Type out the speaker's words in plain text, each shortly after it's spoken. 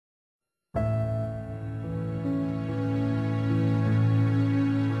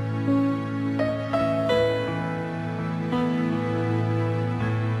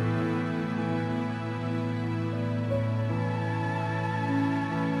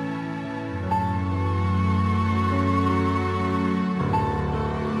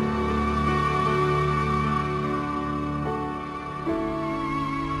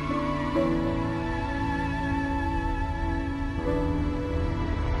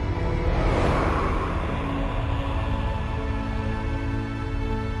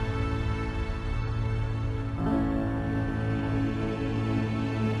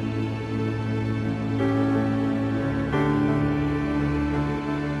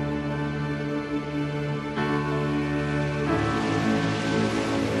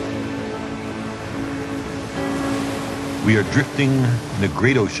We are drifting in a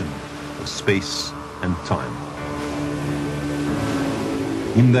great ocean of space and time.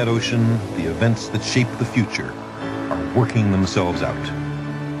 In that ocean, the events that shape the future are working themselves out.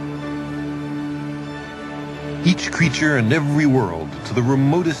 Each creature and every world, to the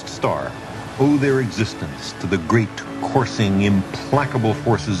remotest star, owe their existence to the great, coursing, implacable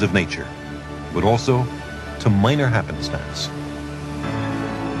forces of nature, but also to minor happenstance.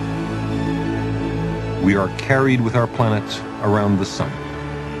 We are carried with our planet around the sun.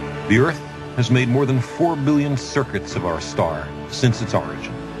 The Earth has made more than 4 billion circuits of our star since its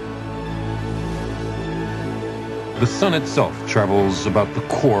origin. The sun itself travels about the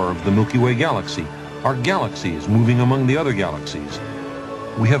core of the Milky Way galaxy. Our galaxy is moving among the other galaxies.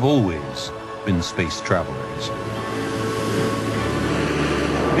 We have always been space travelers.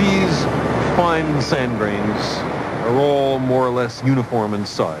 These fine sand grains are all more or less uniform in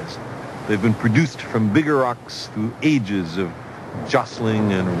size. They've been produced from bigger rocks through ages of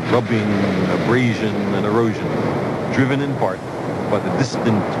jostling and rubbing, abrasion and erosion, driven in part by the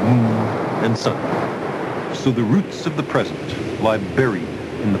distant moon and sun. So the roots of the present lie buried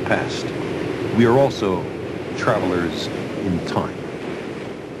in the past. We are also travelers in time.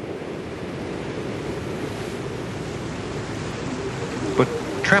 But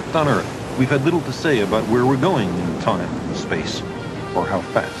trapped on Earth, we've had little to say about where we're going in time and space, or how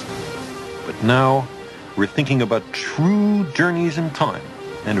fast. But now, we're thinking about true journeys in time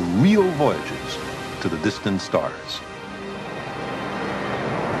and real voyages to the distant stars.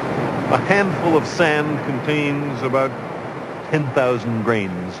 A handful of sand contains about 10,000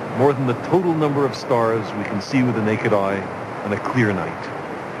 grains, more than the total number of stars we can see with the naked eye on a clear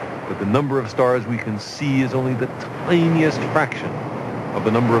night. But the number of stars we can see is only the tiniest fraction of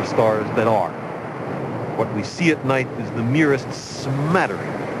the number of stars that are. What we see at night is the merest smattering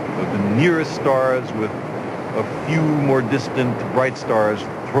of the nearest stars, with a few more distant bright stars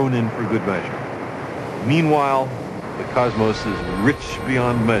thrown in for good measure. Meanwhile, the cosmos is rich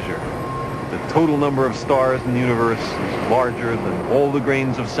beyond measure. The total number of stars in the universe is larger than all the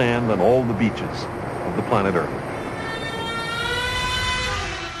grains of sand on all the beaches of the planet Earth.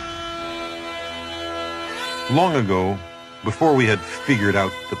 Long ago, before we had figured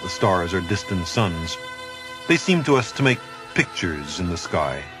out that the stars are distant suns, they seemed to us to make pictures in the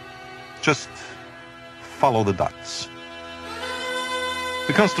sky. Just follow the dots.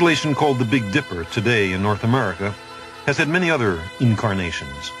 The constellation called the Big Dipper today in North America has had many other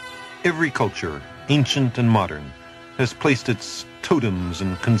incarnations. Every culture, ancient and modern, has placed its totems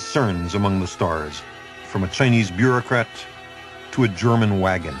and concerns among the stars, from a Chinese bureaucrat to a German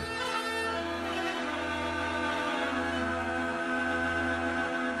wagon.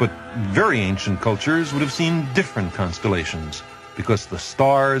 But very ancient cultures would have seen different constellations, because the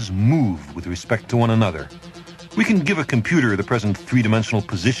stars move with respect to one another. We can give a computer the present three-dimensional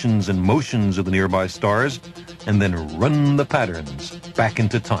positions and motions of the nearby stars, and then run the patterns back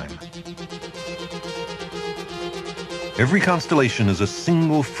into time. Every constellation is a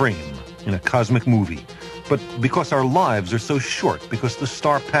single frame in a cosmic movie, but because our lives are so short, because the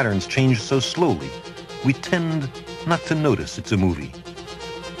star patterns change so slowly, we tend not to notice it's a movie.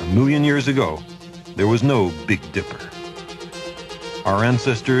 1 million years ago, there was no Big Dipper. Our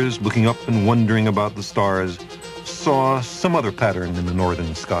ancestors, looking up and wondering about the stars, saw some other pattern in the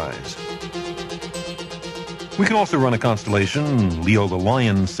northern skies. We can also run a constellation, Leo the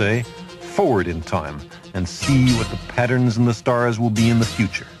Lion, say, forward in time and see what the patterns in the stars will be in the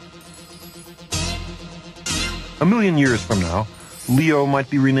future. 1 million years from now, Leo might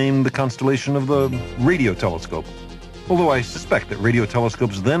be renamed the constellation of the radio telescope, although I suspect that radio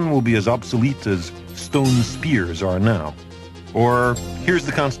telescopes then will be as obsolete as stone spears are now. Or here's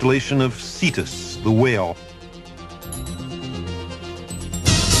the constellation of Cetus, the whale.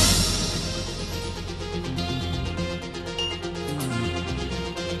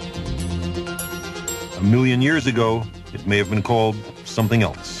 A million years ago, it may have been called something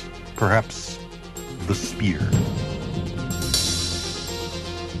else, perhaps the spear.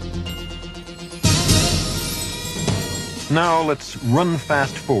 Now let's run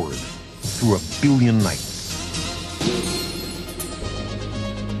fast forward through 1 billion nights.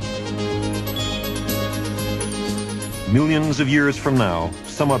 Millions of years from now,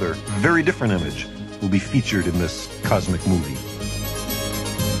 some other, very different image will be featured in this cosmic movie.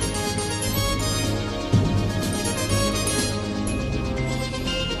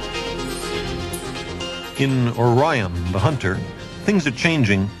 In Orion, the hunter, things are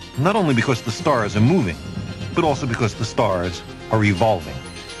changing not only because the stars are moving, but also because the stars are evolving.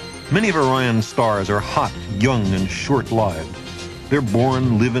 Many of Orion's stars are hot, young, and short-lived. They're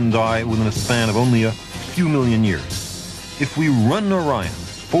born, live, and die within a span of only a few million years. If we run Orion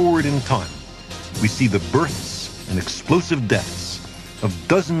forward in time, we see the births and explosive deaths of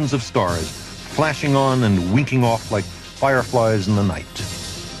dozens of stars flashing on and winking off like fireflies in the night.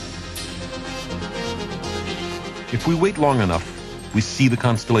 If we wait long enough, we see the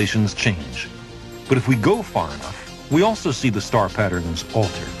constellations change. But if we go far enough, we also see the star patterns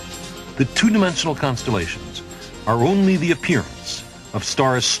alter. The two-dimensional constellations are only the appearance of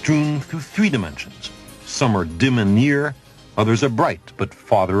stars strewn through three dimensions. Some are dim and near, others are bright but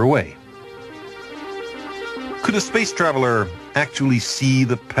farther away. Could a space traveler actually see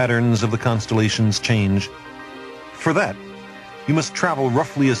the patterns of the constellations change? For that, you must travel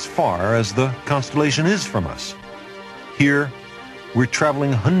roughly as far as the constellation is from us. Here, we're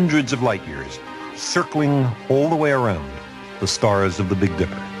traveling hundreds of light years, circling all the way around the stars of the Big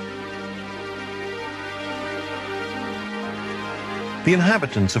Dipper. The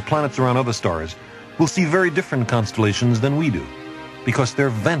inhabitants of planets around other stars will see very different constellations than we do, because their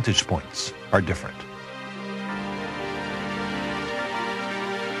vantage points are different.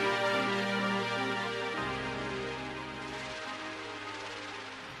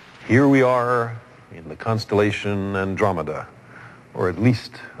 Here we are in the constellation Andromeda, or at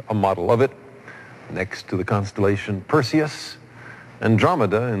least a model of it, next to the constellation Perseus.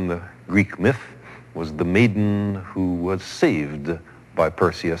 Andromeda, in the Greek myth, was the maiden who was saved by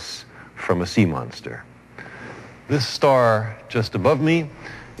Perseus from a sea monster. This star just above me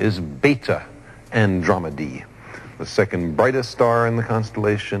is Beta Andromedae, the second brightest star in the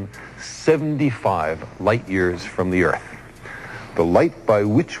constellation, 75 light years from the Earth. The light by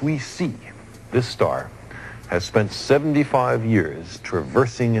which we see this star has spent 75 years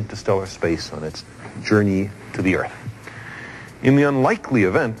traversing interstellar space on its journey to the Earth. In the unlikely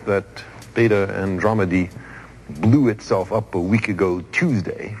event that Beta Andromedae blew itself up a week ago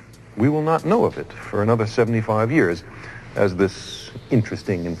Tuesday, we will not know of it for another 75 years, as this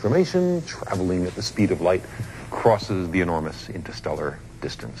interesting information, traveling at the speed of light, crosses the enormous interstellar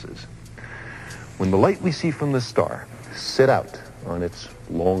distances. When the light we see from this star set out on its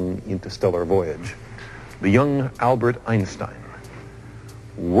long interstellar voyage, the young Albert Einstein,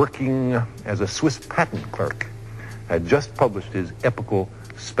 working as a Swiss patent clerk, had just published his epical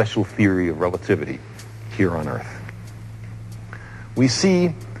special theory of relativity here on Earth. We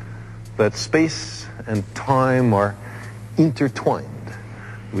see that space and time are intertwined.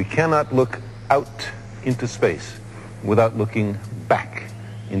 We cannot look out into space without looking back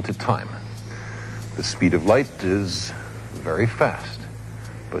into time. The speed of light is very fast,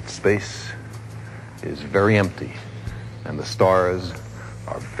 but space is very empty, and the stars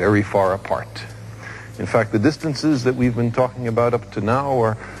are very far apart. In fact, the distances that we've been talking about up to now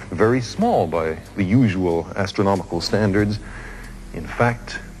are very small by the usual astronomical standards. In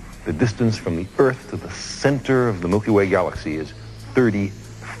fact, the distance from the Earth to the center of the Milky Way galaxy is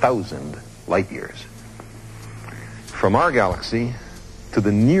 30,000 light years. From our galaxy to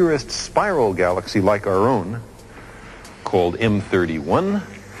the nearest spiral galaxy like our own, called M31,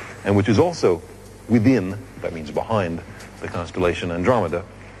 and which is also within, that means behind, the constellation Andromeda,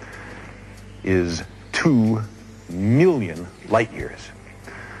 is 2 million light years.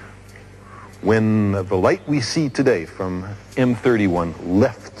 When the light we see today from M31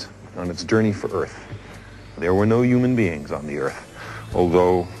 left on its journey for Earth, there were no human beings on the Earth,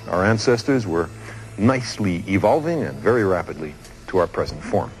 although our ancestors were nicely evolving and very rapidly to our present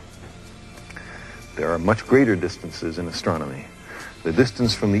form. There are much greater distances in astronomy. The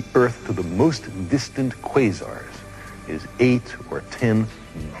distance from the Earth to the most distant quasars is 8 or 10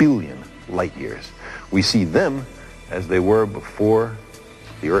 billion light years. We see them as they were before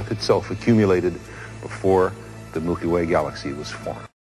the Earth itself accumulated, before the Milky Way galaxy was formed.